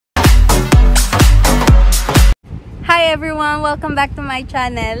Hi everyone, welcome back to my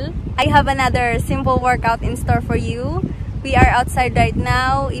channel. I have another simple workout in store for you. We are outside right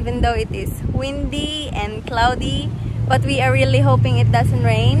now, even though it is windy and cloudy, but we are really hoping it doesn't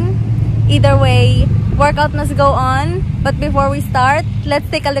rain. Either way, workout must go on. But before we start, let's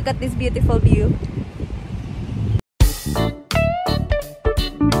take a look at this beautiful view.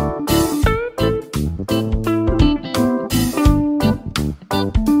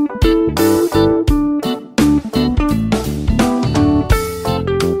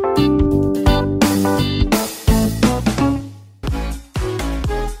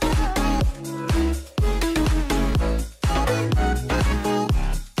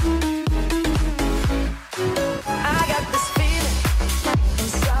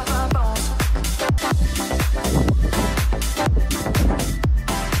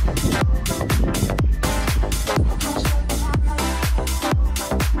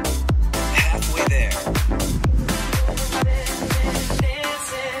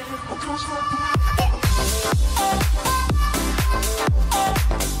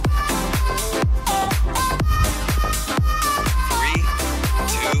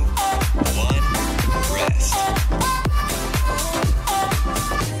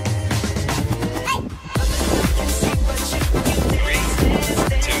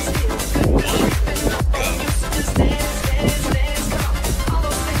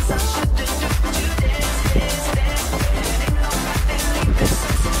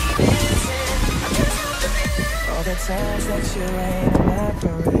 Times that you ain't on my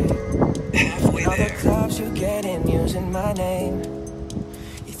parade. Halfway all there. The clubs you get in using my name.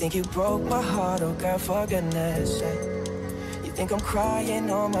 You think you broke my heart, oh girl, for goodness sake. You think I'm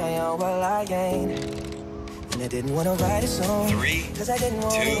crying on my own, well I ain't. And I didn't want to write a song, cause I didn't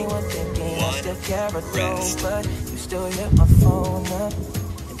want anyone thinking I still care a though. But you still hit my phone up,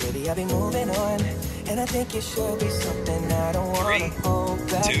 and baby I'll be moving on. And I think it should be something I don't want to hold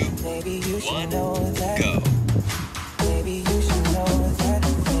back. Maybe you should know that. Go. Maybe you should know that.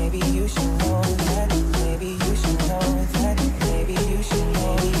 Maybe you should know that. Maybe you should know that. Maybe you should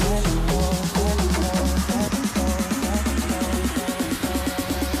know that.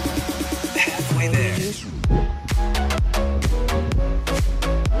 Halfway there.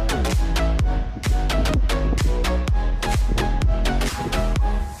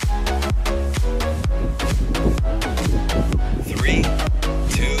 3,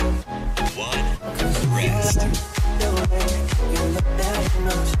 2, 1, rest.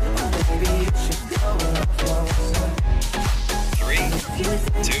 3, 2, 1, go.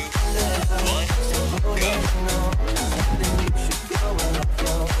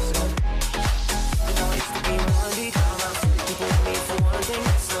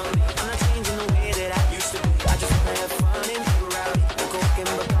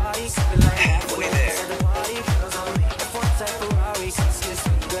 Halfway there.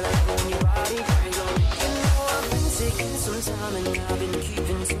 Some time and I've been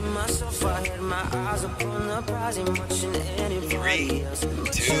keeping to myself. I had my eyes upon the prize and watching anybody else. 3,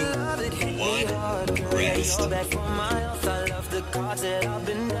 2, 1, rest. You're back for my health. I love the cards that I've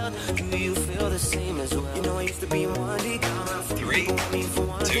been dealt. Do you feel the same as well? You know I used to be one deep. 3, 2,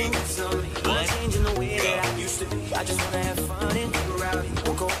 1, changing the way that I used to be. I just wanna have fun and be rowdy.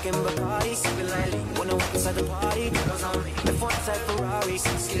 We'll go and Bacardi, sipping lightly. Wanna walk inside the party, girls on me. The front side Ferrari,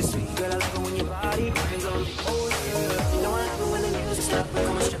 kiss me. Girl, I love it when your body brings on me. Oh yeah. You know I love it when the music stops.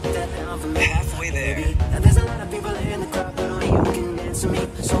 Come and strip that down for me. Halfway there. Now there's a lot of people in the crowd, but only you can dance to me.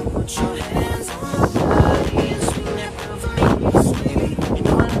 So put your hands on my body and swing that down for me. Baby, you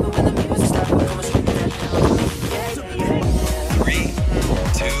know I love it when the music stops. Come and strip that down for me. Yeah, yeah, yeah. 3,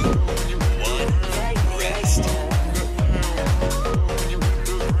 2, 1, rest.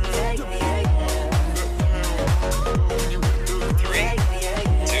 3,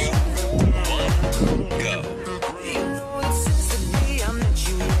 2, 1, go.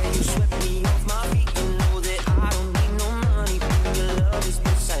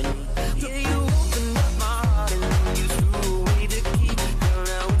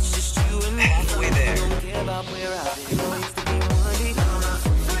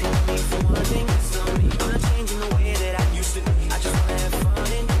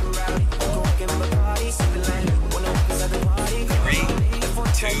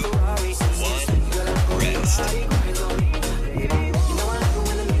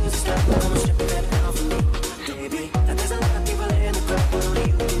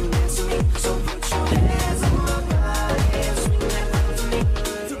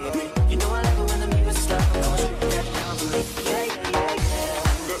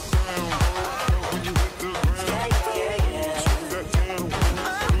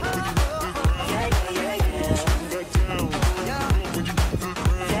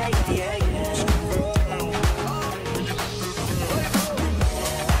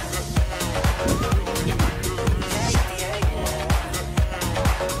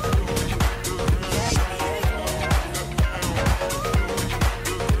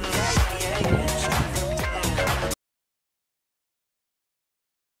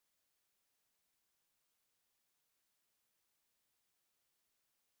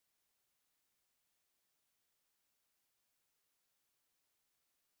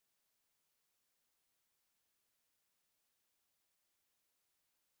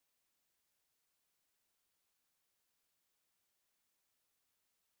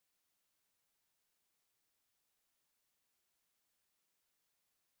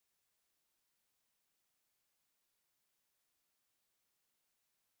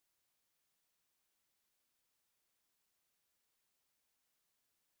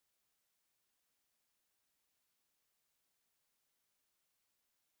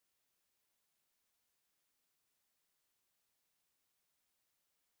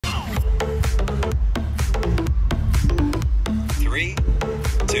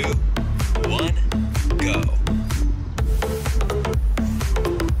 2, 1, go.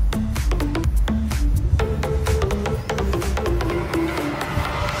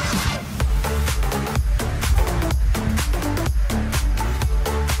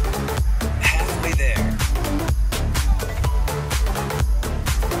 Halfway there.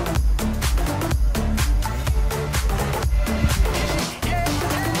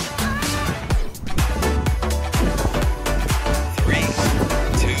 3,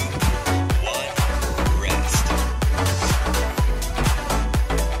 2, 1, rest.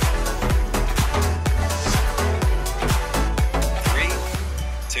 3,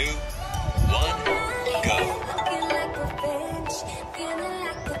 2, 1, go. Feeling like revenge, feeling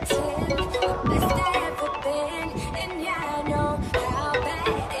like a 10, the best I ever been. And yeah, I know how bad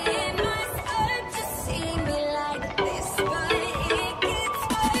it must hurt to see me like this, but it gets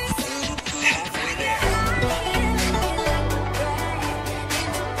worse. Halfway there.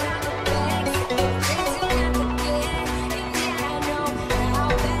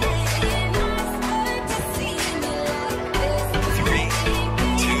 Three,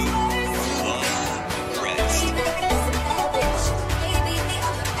 two, one, rest. 3,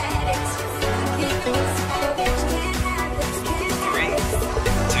 2, 1, go.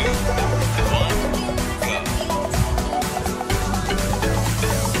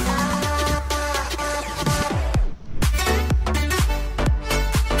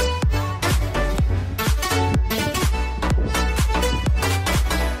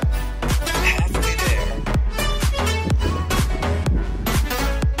 Halfway there.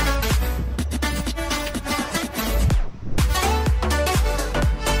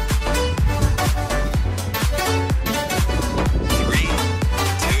 3,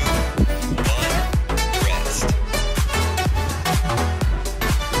 2, 1, rest.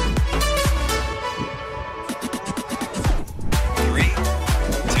 3,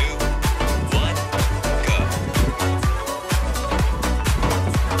 2, 1, go.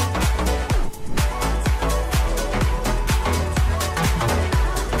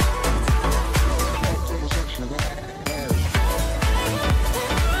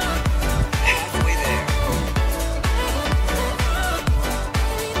 Halfway there.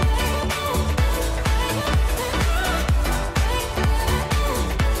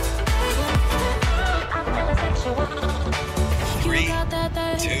 3,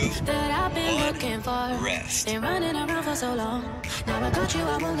 2, that I've been 1, looking for. rest. Been running around for so long. Now I got you,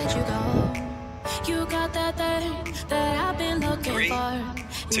 I won't let you go. You got that thing that I've been looking 3, for.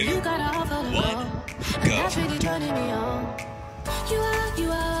 2, You got to offer the 1, more. And go. that's really turning me on. You are, you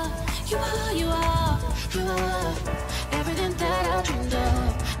are, you are, you are, you are everything that I dreamed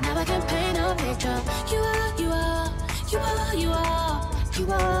of. Now I can paint a picture. You are, you are, you are, you are, you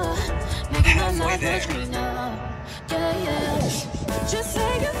are making my Halfway life there. much greener. Yeah, yeah. Just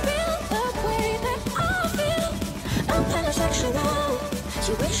say you feel the way that I feel. I'm kinda sexual,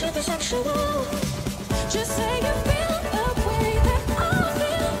 so we should be sexual. Just say you feel the way that I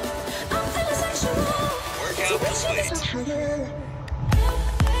feel. I'm kinda sexual, so Workout we should be complete. sexual.